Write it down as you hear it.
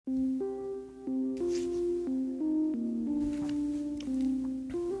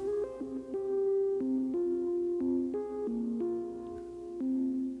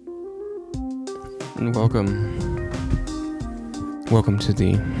Welcome to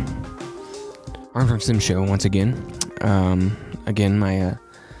the Armstrong Sim Show once again. Again, my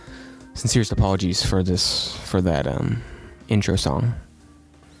sincerest apologies for that intro song.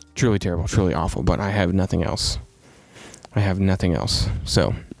 Truly terrible, truly awful, but I have nothing else.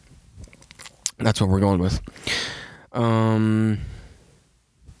 So that's what we're going with.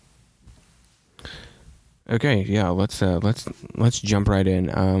 Okay, yeah, let's jump right in.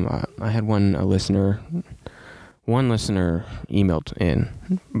 I had one listener emailed in,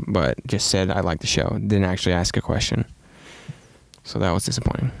 but just said I like the show. Didn't actually ask a question, so that was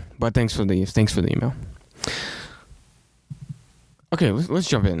disappointing. But thanks for the email. Okay, let's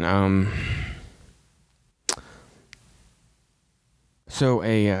jump in. So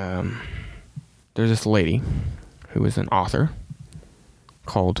there's this lady who is an author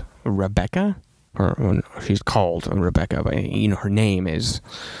called Rebecca. Or she's called Rebecca, but her name is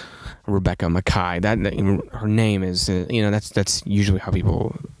Rebecca Mackay. That her name is that's usually how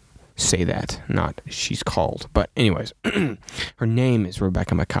people say that, not she's called. But anyways, her name is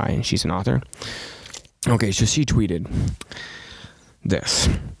Rebecca Mackay, and she's an author. Okay, so she tweeted this: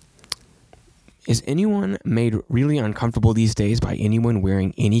 "Is anyone made really uncomfortable these days by anyone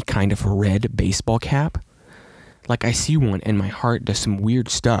wearing any kind of red baseball cap? Like, I see one and my heart does some weird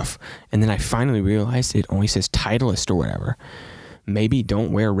stuff, and then I finally realized it only says Titleist or whatever. Maybe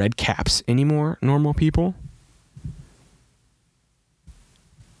don't wear red caps anymore, normal people?"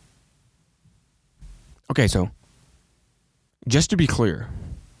 Okay, so just to be clear,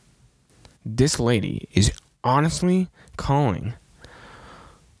 this lady is honestly calling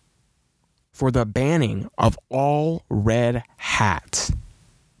for the banning of all red hats.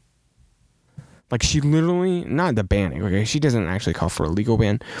 Like, she literally, not the banning, okay? She doesn't actually call for a legal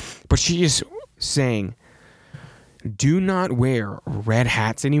ban, but she is saying, do not wear red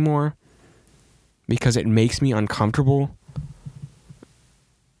hats anymore because it makes me uncomfortable.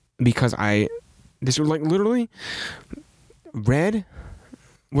 Because this was like literally, red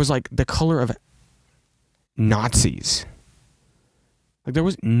was like the color of Nazis. Like, that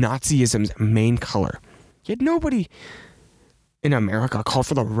was Nazism's main color. Yet nobody in America called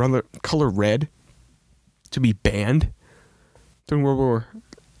for the color red to be banned during World War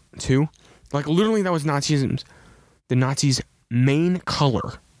II. Like, literally, that was the Nazis' main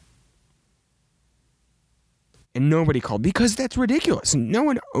color. And nobody called, because that's ridiculous. No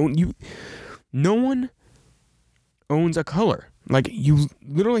one owns a color. Like, you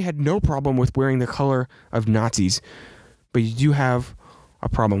literally had no problem with wearing the color of Nazis, but you do have a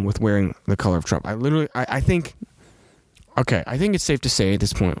problem with wearing the color of Trump. I think it's safe to say at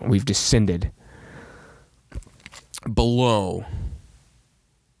this point we've descended below,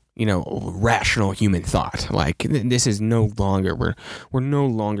 rational human thought. Like, this is no longer, we're no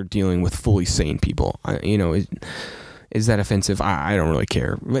longer dealing with fully sane people. Is that offensive? I don't really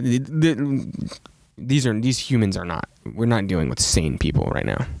care. But these humans are not. We're not dealing with sane people right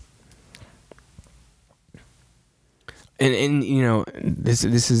now. And this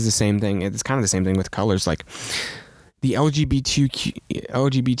is the same thing. It's kind of the same thing with colors. Like, the LGBTQ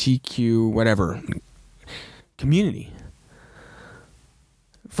whatever community,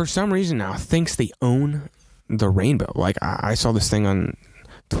 for some reason now, thinks they own the rainbow. Like, I saw this thing on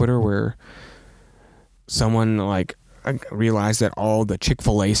Twitter where someone realized that all the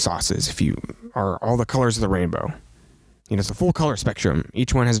Chick-fil-A sauces are all the colors of the rainbow. It's a full color spectrum.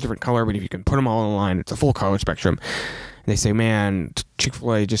 Each one has a different color, but if you can put them all in a line, it's a full color spectrum. And they say, man,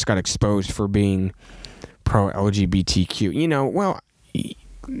 Chick-fil-A just got exposed for being pro-LGBTQ.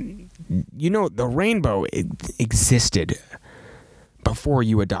 The rainbow existed before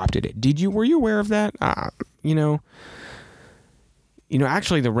you adopted it. Were you aware of that?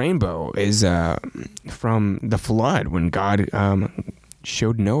 Actually, the rainbow is from the flood, when God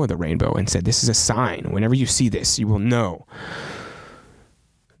showed Noah the rainbow and said, this is a sign. Whenever you see this, you will know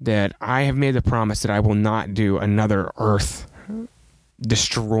that I have made the promise that I will not do another earth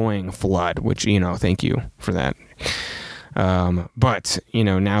destroying flood, which, thank you for that. But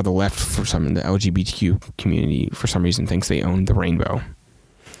now the left, the LGBTQ community, for some reason, thinks they own the rainbow,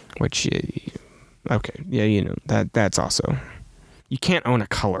 which, okay. Yeah, that's also, you can't own a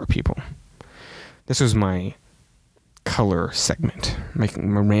color, people. This was my color segment,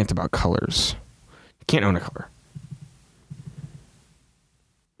 making my rant about colors. You can't own a color.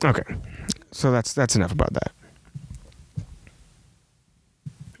 Okay, so that's enough about that.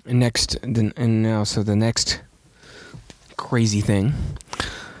 And the next crazy thing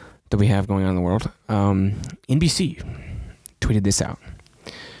that we have going on in the world, NBC tweeted this out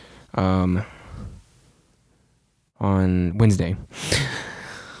on Wednesday.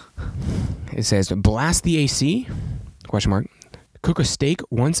 It says, blast the AC? Question mark. Cook a steak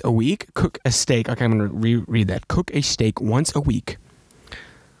once a week? Cook a steak. Okay, I'm going to reread that. Cook a steak once a week?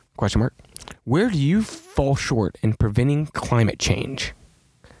 Question mark. Where do you fall short in preventing climate change?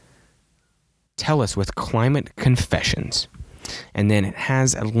 Tell us with Climate Confessions. And then it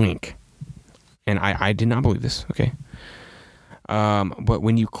has a link. And I did not believe this, okay? But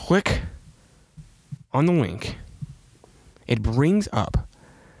when you click on the link, it brings up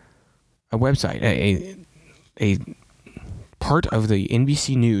a website, a part of the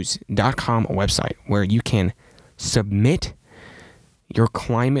NBCnews.com website where you can submit your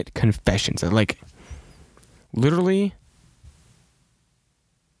climate confessions. Like, literally,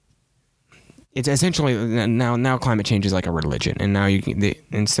 it's essentially now climate change is like a religion, and now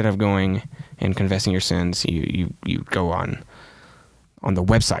instead of going and confessing your sins, you go on the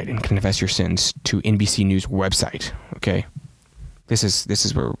website and confess your sins to NBC News website. Okay, this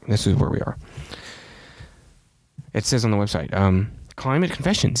is where we are. It says on the website, climate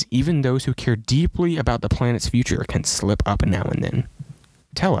confessions. Even those who care deeply about the planet's future can slip up now and then.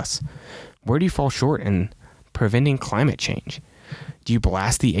 Tell us, where do you fall short in preventing climate change? Do you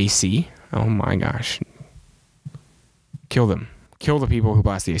blast the AC? Oh my gosh. Kill them. Kill the people who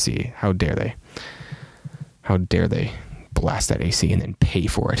blast the AC. How dare they? How dare they blast that AC and then pay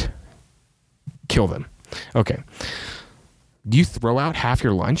for it? Kill them. Okay. Do you throw out half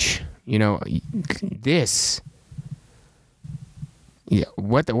your lunch? You know, this. Yeah,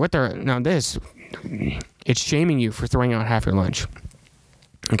 it's shaming you for throwing out half your lunch.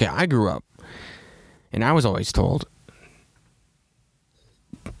 Okay, I grew up, and I was always told,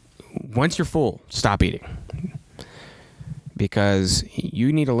 once you're full, stop eating. Because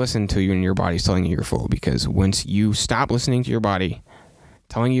you need to listen to you and your body's telling you you're full. Because once you stop listening to your body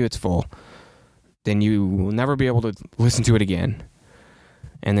telling you it's full, then you will never be able to listen to it again.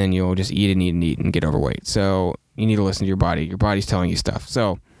 And then you'll just eat and eat and eat and get overweight. So you need to listen to your body. Your body's telling you stuff.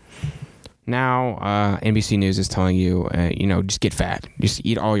 So now NBC News is telling you, just get fat. Just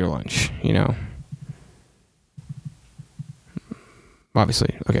eat all your lunch,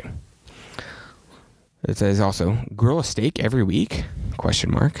 Obviously. Okay. It says also, grill a steak every week? ?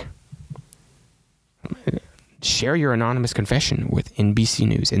 Share your anonymous confession with NBC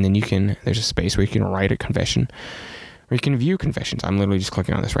News. And then there's a space where you can write a confession. Or you can view confessions. I'm literally just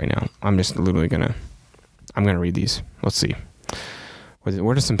clicking on this right now. I'm just literally I'm going to read these. Let's see.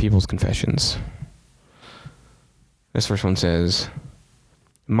 What are some people's confessions? This first one says,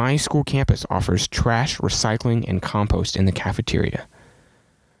 my school campus offers trash, recycling, and compost in the cafeteria.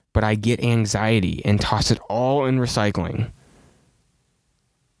 But I get anxiety and toss it all in recycling.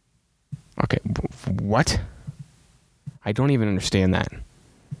 Okay, what? I don't even understand that.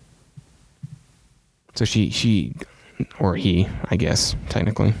 So she or he, I guess,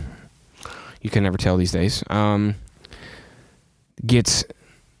 technically. You can never tell these days. Gets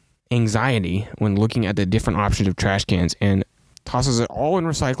anxiety when looking at the different options of trash cans and tosses it all in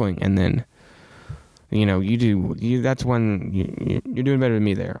recycling, and then that's when you're doing better than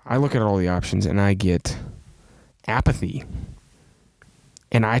me there. I look at all the options and I get apathy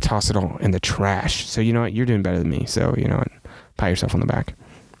and I toss it all in the trash. So you know what? You're doing better than me. So you know what? Pat yourself on the back.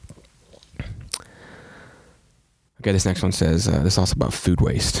 Okay, this next one says, this is also about food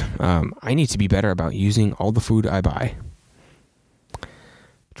waste. I need to be better about using all the food I buy.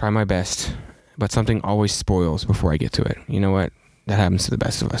 Try my best, but something always spoils before I get to it. You know what? That happens to the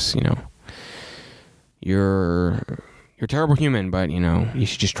best of us, You're a terrible human, but you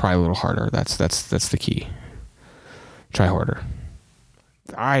should just try a little harder. That's the key. Try harder.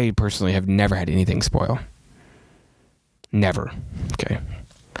 I personally have never had anything spoil. Never. Okay,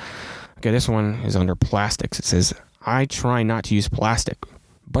 this one is under plastics. It says, I try not to use plastic,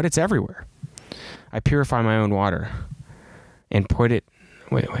 but it's everywhere. I purify my own water and put it...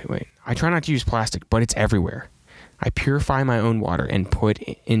 Wait. I try not to use plastic, but it's everywhere. I purify my own water and put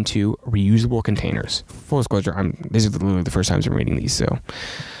it into reusable containers. Full disclosure, this is literally the first time I'm reading these, so...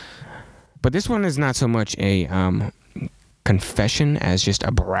 But this one is not so much a confession as just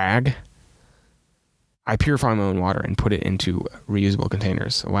a brag. I purify my own water and put it into reusable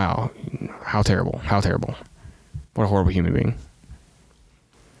containers. Wow. How terrible. How terrible. What a horrible human being.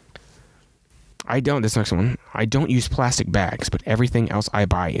 This next one, I don't use plastic bags, but everything else I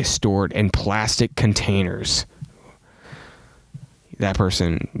buy is stored in plastic containers. That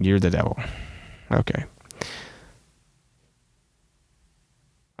person, you're the devil. Okay.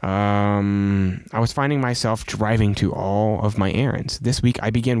 I was finding myself driving to all of my errands. This week I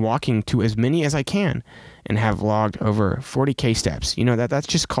began walking to as many as I can and have logged over 40K steps. That's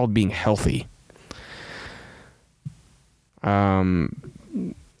just called being healthy.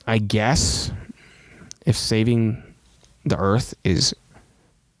 I guess if saving the earth is,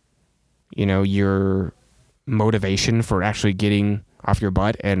 your motivation for actually getting off your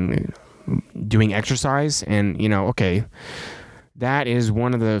butt and doing exercise, and, okay, that is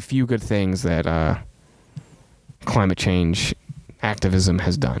one of the few good things that climate change activism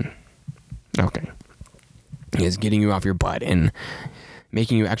has done. Okay. Is getting you off your butt and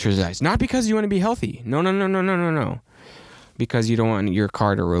making you exercise. Not because you want to be healthy. No. Because you don't want your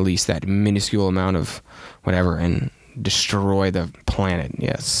car to release that minuscule amount of whatever and destroy the planet.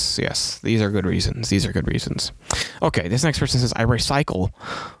 Yes. These are good reasons. Okay, this next person says, I recycle.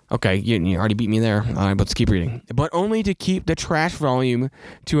 Okay, you already beat me there. But let's keep reading. But only to keep the trash volume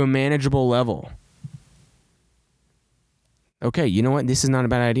to a manageable level. Okay, you know what? This is not a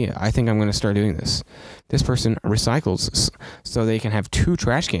bad idea. I think I'm going to start doing this. This person recycles so they can have 2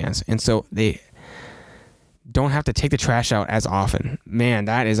 trash cans, and so they don't have to take the trash out as often. Man,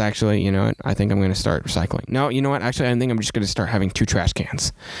 that is actually, I think I'm going to start recycling. No, you know what? Actually, I think I'm just going to start having 2 trash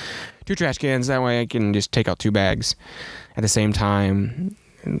cans. 2 trash cans, that way I can just take out 2 bags at the same time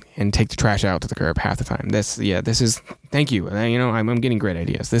and take the trash out to the curb half the time. Thank you. I'm getting great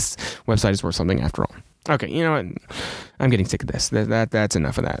ideas. This website is worth something after all. Okay, you know what? I'm getting sick of this. That's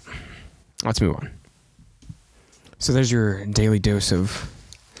enough of that. Let's move on. So there's your daily dose of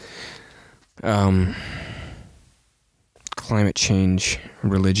climate change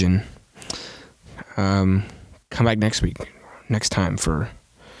religion. Come back next time for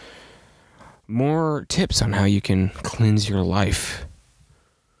more tips on how you can cleanse your life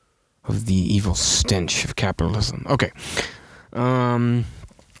of the evil stench of capitalism. Okay.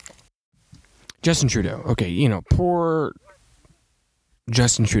 Justin Trudeau. Okay, poor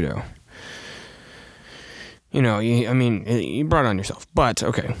Justin Trudeau. You brought it on yourself. But,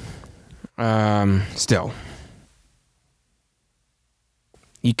 okay. Still.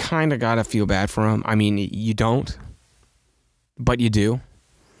 You kind of got to feel bad for him. I mean, you don't. But you do.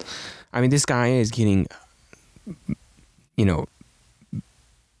 I mean, this guy is getting,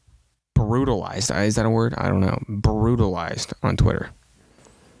 brutalized. Is that a word? I don't know. Brutalized on Twitter.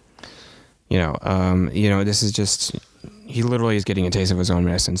 This is just, he literally is getting a taste of his own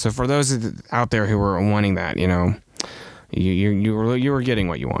medicine. So for those out there who were wanting that, you were getting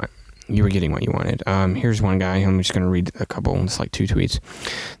what you want. You were getting what you wanted. Here's one guy. I'm just going to read a couple. It's like 2 tweets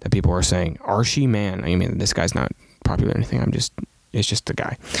that people are saying. Archie Man. I mean, this guy's not popular or anything. It's just the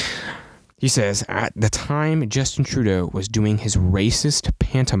guy. He says, at the time Justin Trudeau was doing his racist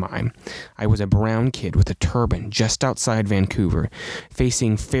pantomime, I was a brown kid with a turban just outside Vancouver,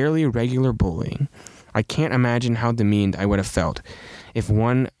 facing fairly regular bullying. I can't imagine how demeaned I would have felt if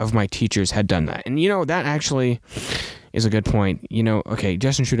one of my teachers had done that. And, that actually is a good point. Okay,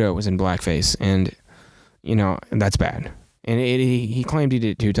 Justin Trudeau was in blackface, and, that's bad. And he claimed he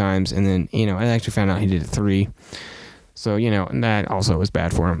did it 2 times, and then, I actually found out he did it 3. So, that also was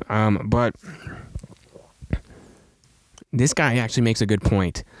bad for him. But this guy actually makes a good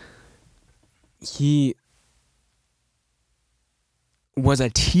point. He was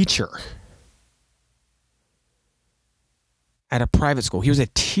a teacher at a private school. He was a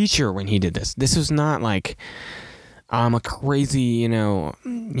teacher when he did this. This was not like a crazy,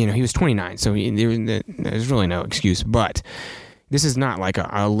 he was 29, so there's really no excuse. But this is not like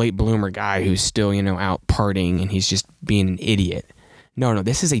a late bloomer guy who's still, out partying and he's just being an idiot. No,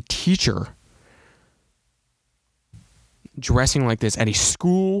 this is a teacher dressing like this at a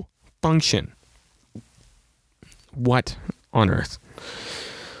school function. What on earth?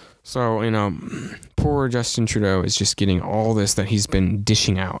 So, poor Justin Trudeau is just getting all this that he's been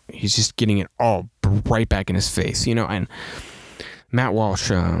dishing out. He's just getting it all right back in his face, and Matt Walsh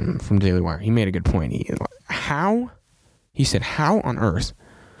from Daily Wire, he made a good point. He said, how on earth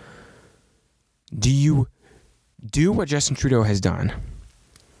do you do what Justin Trudeau has done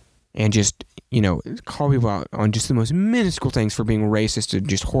and just, call people out on just the most minuscule things for being racist and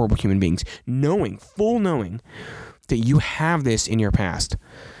just horrible human beings, full knowing that you have this in your past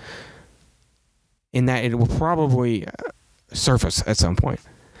and that it will probably surface at some point?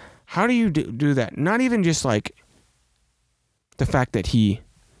 How do you do that? Not even just like the fact that he,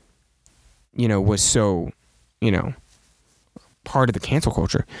 was so, part of the cancel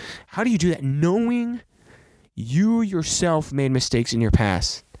culture. How do you do that knowing you yourself made mistakes in your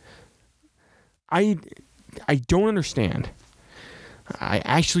past? I don't understand. I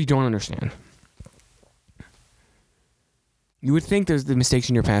actually don't understand. You would think the mistakes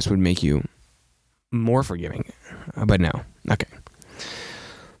in your past would make you more forgiving, but no. Okay.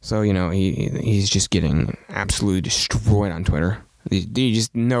 So, he's just getting absolutely destroyed on Twitter. They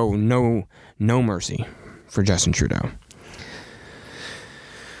just no mercy for Justin Trudeau.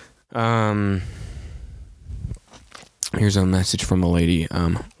 Here's a message from a lady,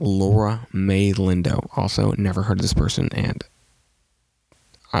 Laura May Lindo. Also, never heard of this person, and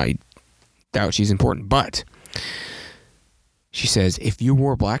I doubt she's important. But she says, if you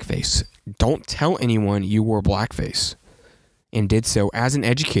wore blackface, don't tell anyone you wore blackface and did so as an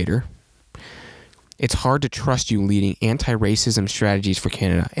educator. It's hard to trust you leading anti-racism strategies for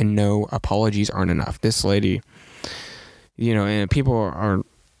Canada, and no, apologies aren't enough. This lady, and people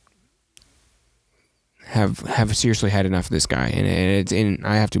have seriously had enough of this guy, and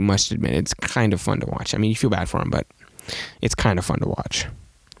I must admit, it's kind of fun to watch. I mean, you feel bad for him, but it's kind of fun to watch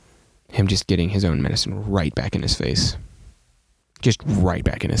him just getting his own medicine right back in his face, just right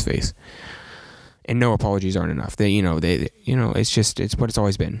back in his face. And no, apologies aren't enough. It's what it's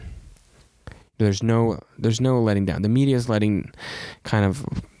always been. There's no letting down. The media is kind of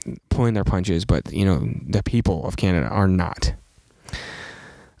pulling their punches, but the people of Canada are not.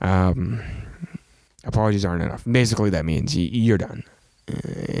 Apologies aren't enough. Basically, that means you're done.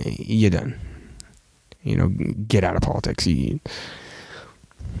 You're done. Get out of politics.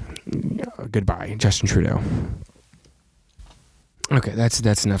 Goodbye, Justin Trudeau. Okay,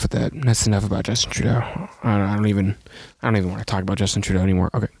 that's enough of that. That's enough about Justin Trudeau. I don't even want to talk about Justin Trudeau anymore.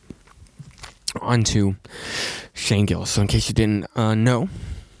 Okay. On to Shane Gillis. So in case you didn't know,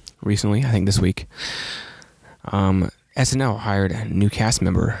 recently, I think this week, SNL hired a new cast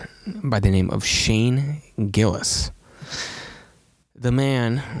member by the name of Shane Gillis. The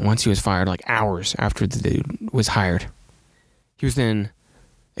man, once he was fired, like hours after the dude was hired, he was then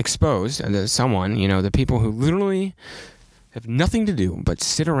exposed to someone, the people who literally have nothing to do but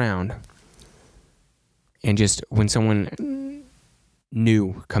sit around and just, when someone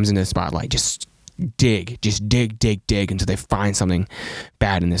new comes into the spotlight, just dig until they find something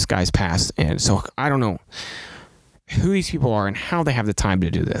bad in this guy's past. And so I don't know who these people are and how they have the time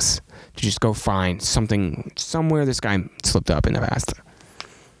to do this, to just go find something somewhere this guy slipped up in the past.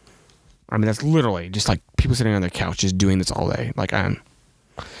 I mean, that's literally just like people sitting on their couch just doing this all day. Like,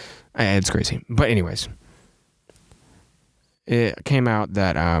 it's crazy. But anyways, it came out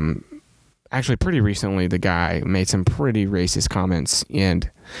that actually pretty recently the guy made some pretty racist comments, and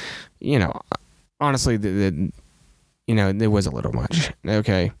honestly, there was a little much.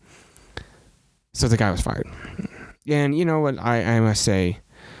 Okay, so the guy was fired, and you know what, I must say,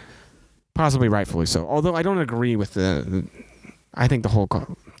 possibly rightfully so. Although I don't agree with I think the whole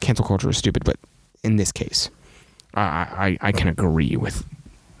cancel culture is stupid, but in this case, I can agree with,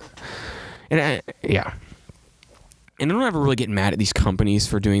 and yeah. And I don't ever really get mad at these companies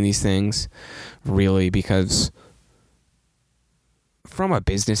for doing these things, really, because from a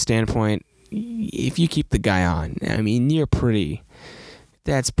business standpoint, if you keep the guy on, I mean, looks pretty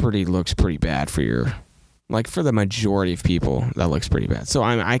bad for for the majority of people, that looks pretty bad. So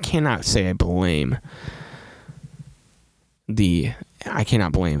I cannot say I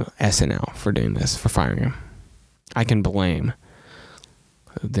cannot blame SNL for doing this, for firing him. I can blame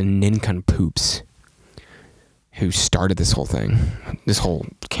the nincompoops who started this whole thing, this whole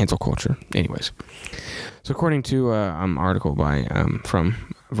cancel culture. Anyways, so according to an article by from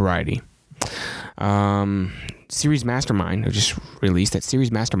Variety, Series Mastermind, who just released that Series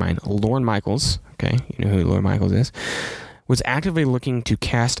Mastermind, Lorne Michaels, okay, you know who Lorne Michaels is, was actively looking to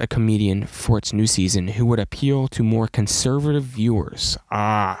cast a comedian for its new season who would appeal to more conservative viewers.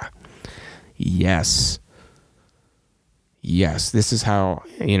 Yes, this is how,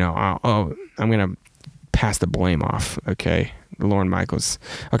 I'm going to pass the blame off, okay? Lorne Michaels.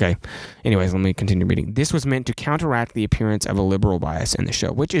 Okay, anyways, let me continue reading. This was meant to counteract the appearance of a liberal bias in the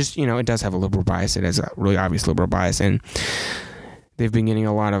show, which is, it does have a liberal bias. It has a really obvious liberal bias, and they've been getting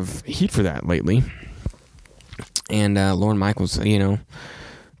a lot of heat for that lately. And Lorne Michaels,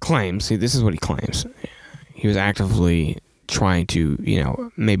 claims, this is what he claims. He was actively trying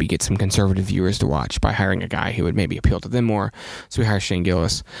to, maybe get some conservative viewers to watch by hiring a guy who would maybe appeal to them more. So we hired Shane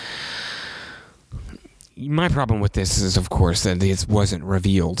Gillis. My problem with this is, of course, that this wasn't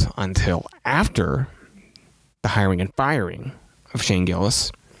revealed until after the hiring and firing of Shane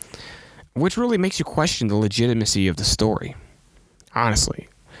Gillis, which really makes you question the legitimacy of the story. Honestly,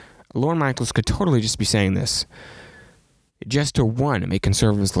 Lorne Michaels could totally just be saying this just to, one, make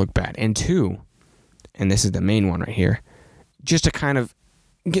conservatives look bad, and two, and this is the main one right here, just to kind of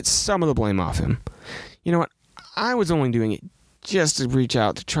get some of the blame off him. You know what? I was only doing it just to reach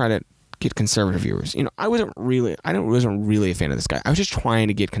out to try to get conservative viewers. I wasn't really a fan of this guy. I was just trying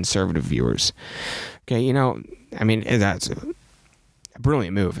to get conservative viewers. Okay, that's a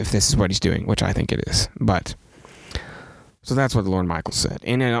brilliant move if this is what he's doing, which I think it is. But so that's what Lorne Michaels said.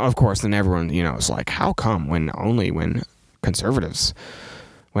 And then, of course, then everyone, is like, how come when conservatives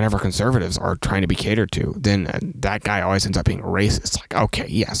whenever conservatives are trying to be catered to, then that guy always ends up being racist. Like, okay,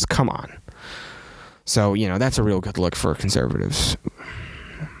 yes, come on. So, that's a real good look for conservatives.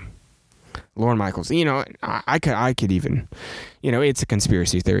 Lorne Michaels, I could even, it's a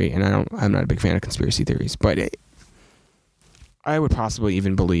conspiracy theory, and I'm not a big fan of conspiracy theories, but I would possibly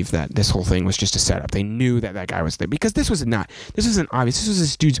even believe that this whole thing was just a setup. They knew that guy was there, because this wasn't obvious. This was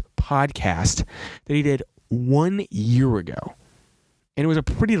this dude's podcast that he did 1 year ago. And it was a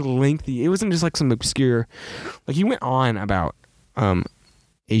pretty lengthy, it wasn't just like some obscure, like he went on about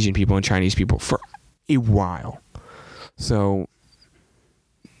Asian people and Chinese people for a while. So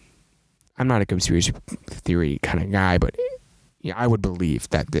I'm not a conspiracy theory kind of guy, but yeah, I would believe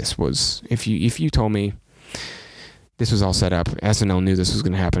that this was, if you told me this was all set up, SNL knew this was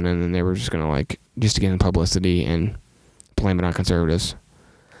going to happen, and then they were just going to just to get in publicity and blame it on conservatives,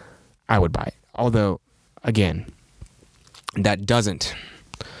 I would buy it. Although, again, that doesn't,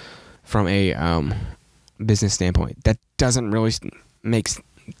 from a business standpoint, that doesn't really make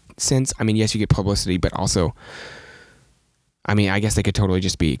sense. I mean, yes, you get publicity, but also, I mean, I guess they could totally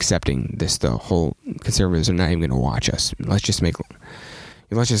just be accepting this. The whole conservatives are not even going to watch us. Let's just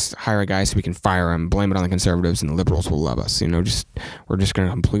hire a guy so we can fire him, blame it on the conservatives, and the liberals will love us. We're just going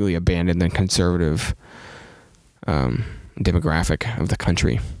to completely abandon the conservative demographic of the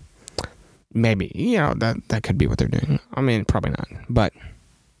country. Maybe, that could be what they're doing. I mean, probably not, but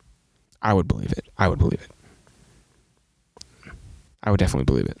I would believe it. I would definitely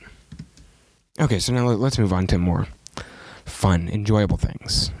believe it. Okay, so now let's move on to more fun, enjoyable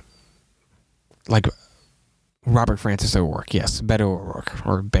things. Like Robert Francis O'Rourke. Yes, Beto O'Rourke.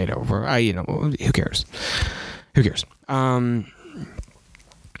 Or Beto. Who cares? Who cares?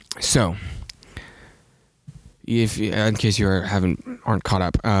 So, in case you aren't caught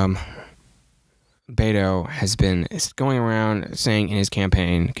up, Beto has been going around saying in his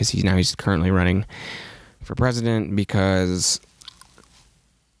campaign, because he's currently running for president, because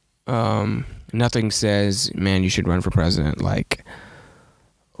nothing says, man, you should run for president like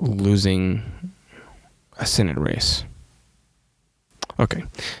losing a Senate race. Okay,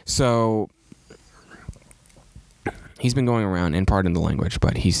 so he's been going around, and pardon the language,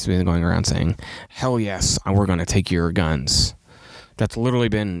 but he's been going around saying, hell yes, we're going to take your guns. That's literally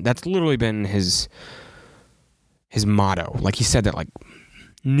been his motto. Like, he said that like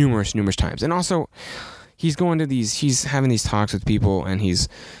numerous times. And also, he's having these talks with people, and he's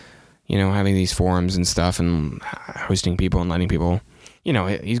having these forums and stuff, and hosting people and letting people,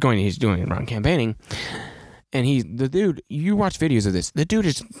 he's doing it around campaigning. And the dude, you watch videos of this, the dude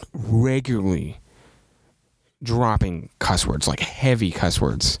is regularly dropping cuss words, like heavy cuss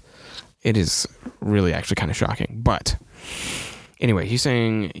words. It is really actually kind of shocking. But anyway, he's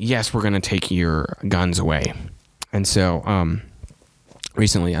saying, yes, we're going to take your guns away. And so,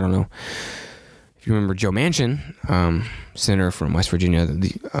 recently, I don't know if you remember Joe Manchin, senator from West Virginia,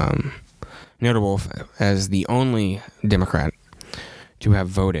 notable as the only Democrat to have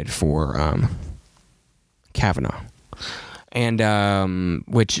voted for Kavanaugh, and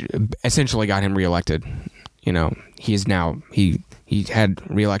which essentially got him reelected. He is now, he had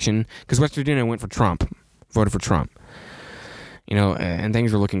reelection because West Virginia voted for Trump. And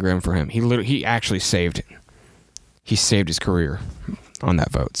things were looking grim for him. He actually saved his career on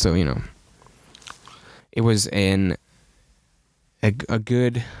that vote. So, it was a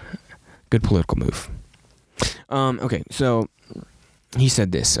good political move. Okay, so he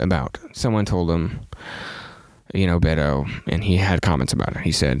said this about, someone told him, Beto, and he had comments about it.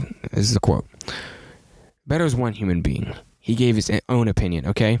 He said, this is a quote, "Beto's one human being. He gave his own opinion,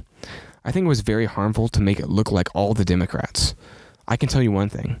 okay? I think it was very harmful to make it look like all the Democrats. I can tell you one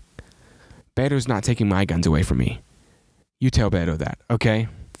thing. Beto's not taking my guns away from me. You tell Beto that, okay?"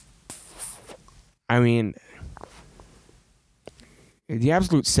 I mean, the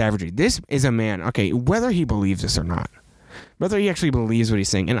absolute savagery. This is a man, okay, whether he believes this or not, whether he actually believes what he's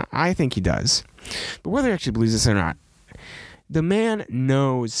saying, and I think he does, but whether he actually believes this or not, the man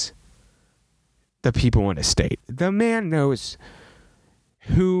knows the people in his state. The man knows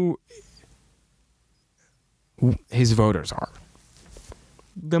who his voters are.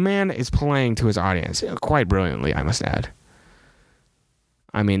 The man is playing to his audience quite brilliantly, I must add.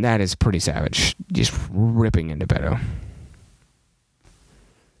 I mean, that is pretty savage, just ripping into Beto.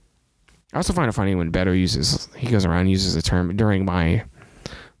 I also find it funny when Beto goes around and uses the term during my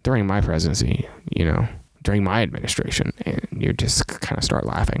presidency, during my administration, and you just kind of start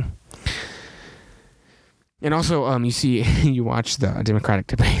laughing. And also, you watch the Democratic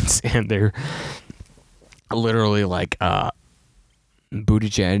debates, and they're literally like,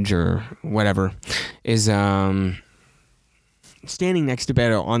 Buttigieg or whatever is standing next to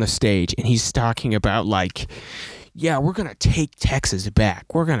Beto on the stage, and he's talking about like, yeah, we're going to take Texas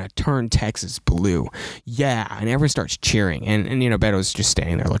back. We're going to turn Texas blue. Yeah. And everyone starts cheering. And Beto's just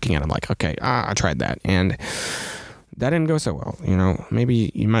standing there looking at him like, okay, I tried that. And that didn't go so well.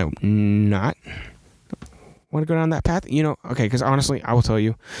 Maybe you might not want to go down that path. Okay, because honestly, I will tell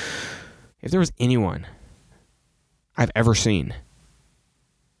you, if there was anyone I've ever seen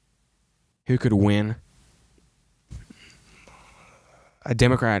who could win, a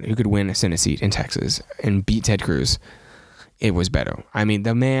Democrat who could win a Senate seat in Texas and beat Ted Cruz, it was Beto. I mean,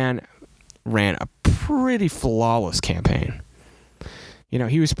 the man ran a pretty flawless campaign.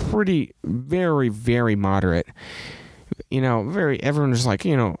 He was very, very moderate. Everyone was like,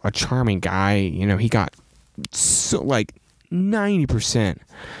 a charming guy. He got so like 90%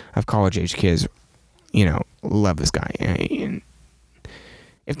 of college age kids, love this guy. And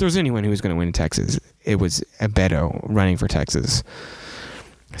if there was anyone who was going to win in Texas, it was Beto running for Texas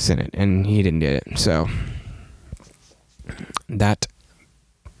Senate, and he didn't get it. So that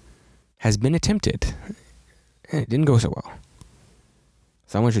has been attempted, and it didn't go so well.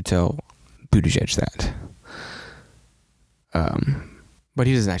 Someone should tell Buttigieg that. But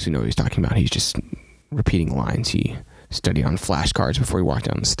he doesn't actually know what he's talking about. He's just repeating lines he studied on flashcards before he walked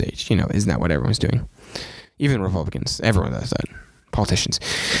down the stage. Isn't that what everyone's doing? Even Republicans, everyone does that. Politicians.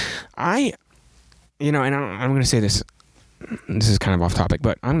 And I'm going to say this. This is kind of off topic,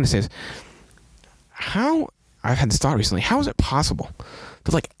 but I'm going to say this. I've had this thought recently. How is it possible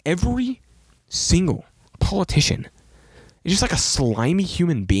that like every single politician is just like a slimy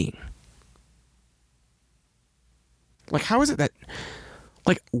human being? Like, how is it that,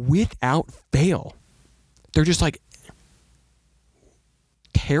 like, without fail, they're just like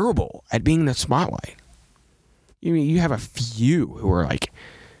terrible at being in the spotlight? You have a few who are like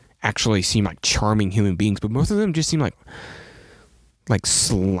actually seem like charming human beings, but most of them just seem like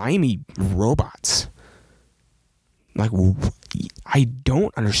slimy robots. Like, I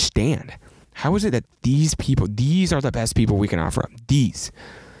don't understand. How is it that these are the best people we can offer up?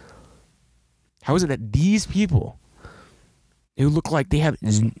 How is it that these people who look like they have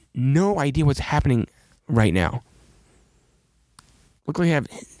no idea what's happening right now, look like they have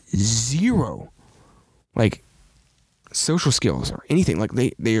zero, like, social skills or anything, like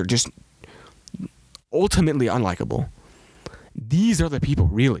they are just ultimately unlikable. These are the people,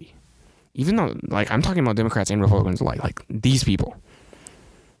 really. Even though, like, I'm talking about Democrats and Republicans alike, like these people.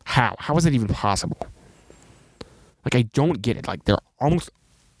 How is it even possible? Like, I don't get it. Like, they're almost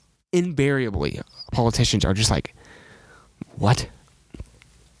invariably, politicians are just like, what?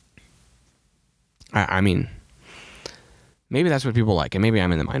 I mean, maybe that's what people like, and maybe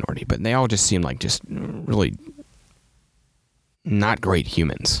I'm in the minority, but they all just seem like just really not great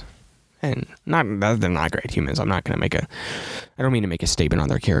humans. And not that they're not great humans. I don't mean to make a statement on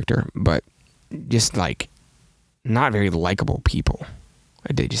their character, but just like not very likable people.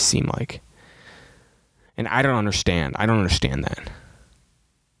 They just seem like. And I don't understand that.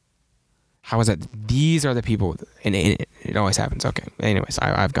 How is that? These are the people, and it always happens. Okay. Anyways,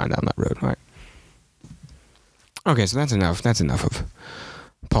 I've gone down that road. All right. Okay, so that's enough. That's enough of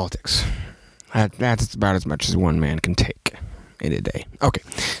politics. That's about as much as one man can take in a day. Okay,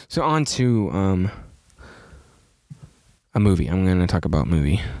 so on to a movie. I'm going to talk about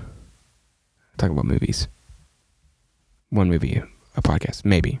movies. One movie, a podcast,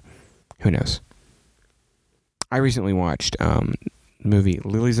 maybe. Who knows? I recently watched the movie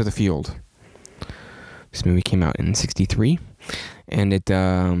Lilies of the Field. This movie came out in 1963, and it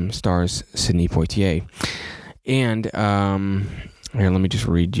stars Sidney Poitier. And here, let me just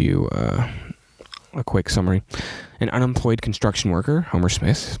read you a quick summary. An unemployed construction worker, Homer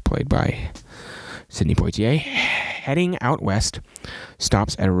Smith, played by Sidney Poitier, heading out west,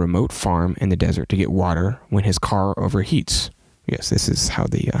 stops at a remote farm in the desert to get water when his car overheats. Yes, this is how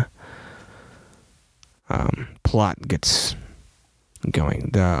the plot gets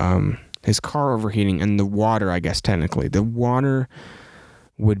going. His car overheating, and the water, I guess technically, the water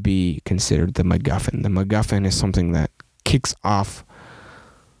would be considered the MacGuffin. The MacGuffin is something that kicks off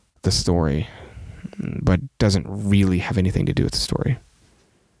the story, but doesn't really have anything to do with the story.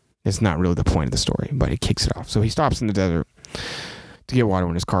 It's not really the point of the story, but it kicks it off. So he stops in the desert to get water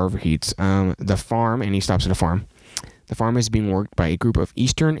when his car overheats. The farm, and he stops at a farm. The farm is being worked by a group of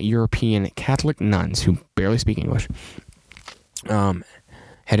Eastern European Catholic nuns who barely speak English,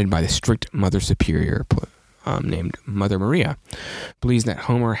 headed by the strict Mother Superior named Mother Maria, believes that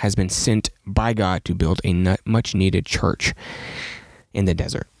Homer has been sent by God to build a much-needed church in the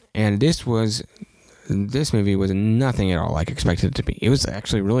desert. And this movie was nothing at all like expected it to be. It was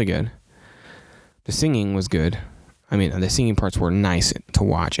actually really good. The singing was good. I mean, the singing parts were nice to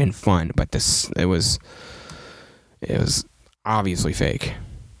watch and fun, but it was obviously fake,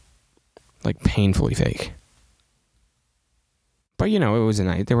 like painfully fake. But it was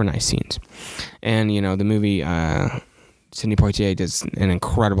there were nice scenes, and the movie. Sidney Poitier does an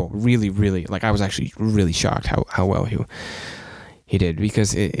incredible, really, really, like, I was actually really shocked how well he did,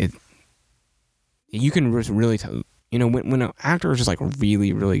 because it you can really tell, when an actor is just like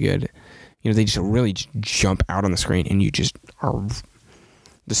really, really good, they just really jump out on the screen, and you just are,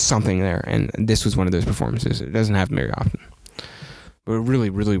 there's something there, and this was one of those performances. It doesn't happen very often, but it really,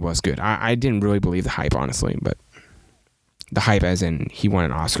 really was good. I didn't really believe the hype, honestly, but the hype as in he won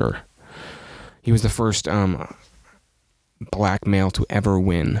an Oscar. He was the first black male to ever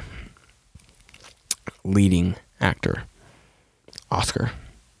win leading actor Oscar,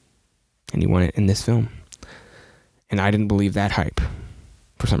 and he won it in this film. And I didn't believe that hype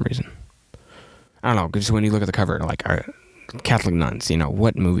for some reason. I don't know, because when you look at the cover, like, Catholic nuns,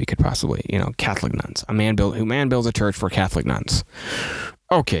 what movie could possibly, Catholic nuns, a man builds a church for Catholic nuns.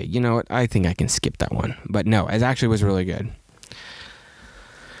 Okay, you know what, I think I can skip that one. But no, it actually was really good.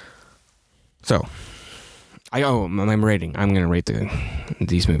 So my rating. I'm going to rate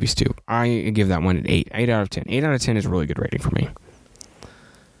these movies too. I give that one an 8. 8 out of 10. 8 out of 10 is a really good rating for me.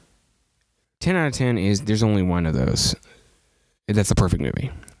 10 out of 10 is, there's only one of those. That's the perfect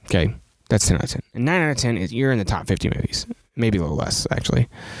movie. Okay? That's 10 out of 10. And 9 out of 10 is, you're in the top 50 movies. Maybe a little less, actually,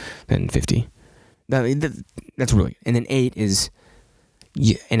 than 50. That's really. And then 8 is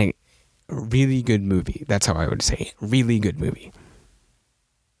in a really good movie. That's how I would say it. Really good movie.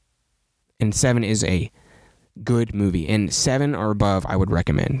 And 7 is a good movie, and 7 or above I would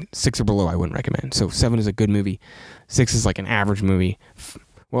recommend. 6 or below I wouldn't recommend. So 7 is a good movie. 6 is like an average movie.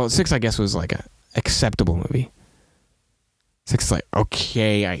 Well, 6 I guess was like a acceptable movie. 6 is like,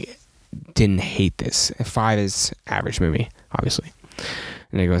 okay, I didn't hate this. 5 is average movie, obviously,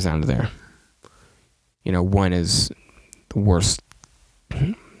 and it goes down to there. 1 is the worst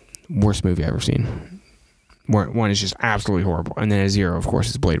movie I've ever seen. 1 is just absolutely horrible. And then a 0, of course,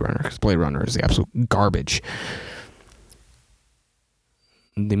 is Blade Runner, because Blade Runner is the absolute garbage.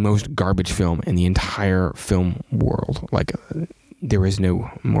 The most garbage film in the entire film world. Like, there is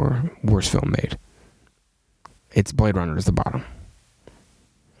no worse film made. It's Blade Runner is the bottom.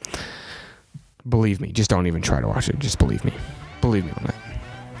 Believe me. Just don't even try to watch it. Just believe me. Believe me on that.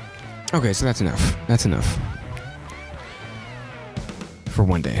 Okay, so that's enough. That's enough for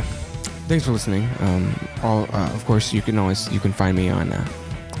one day. Thanks for listening. Of course, you can find me on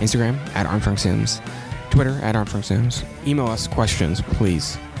Instagram at Armstrong Sims, Twitter at Armstrong Sims. Email us questions,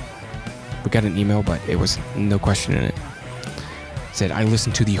 please. We got an email, but it was no question in it. It said, I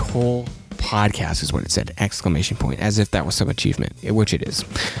listened to the whole podcast, is what it said, ! As if that was some achievement, which it is.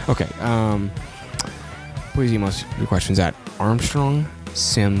 Okay. Please email us your questions at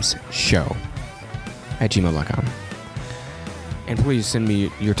armstrongsimsshow@gmail.com. And please send me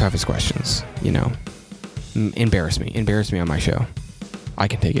your toughest questions. Embarrass me on my show. I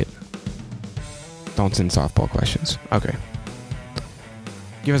can take it. Don't send softball questions. Okay.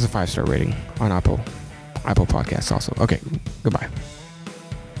 Give us a 5-star rating on Apple Podcasts also. Okay, goodbye.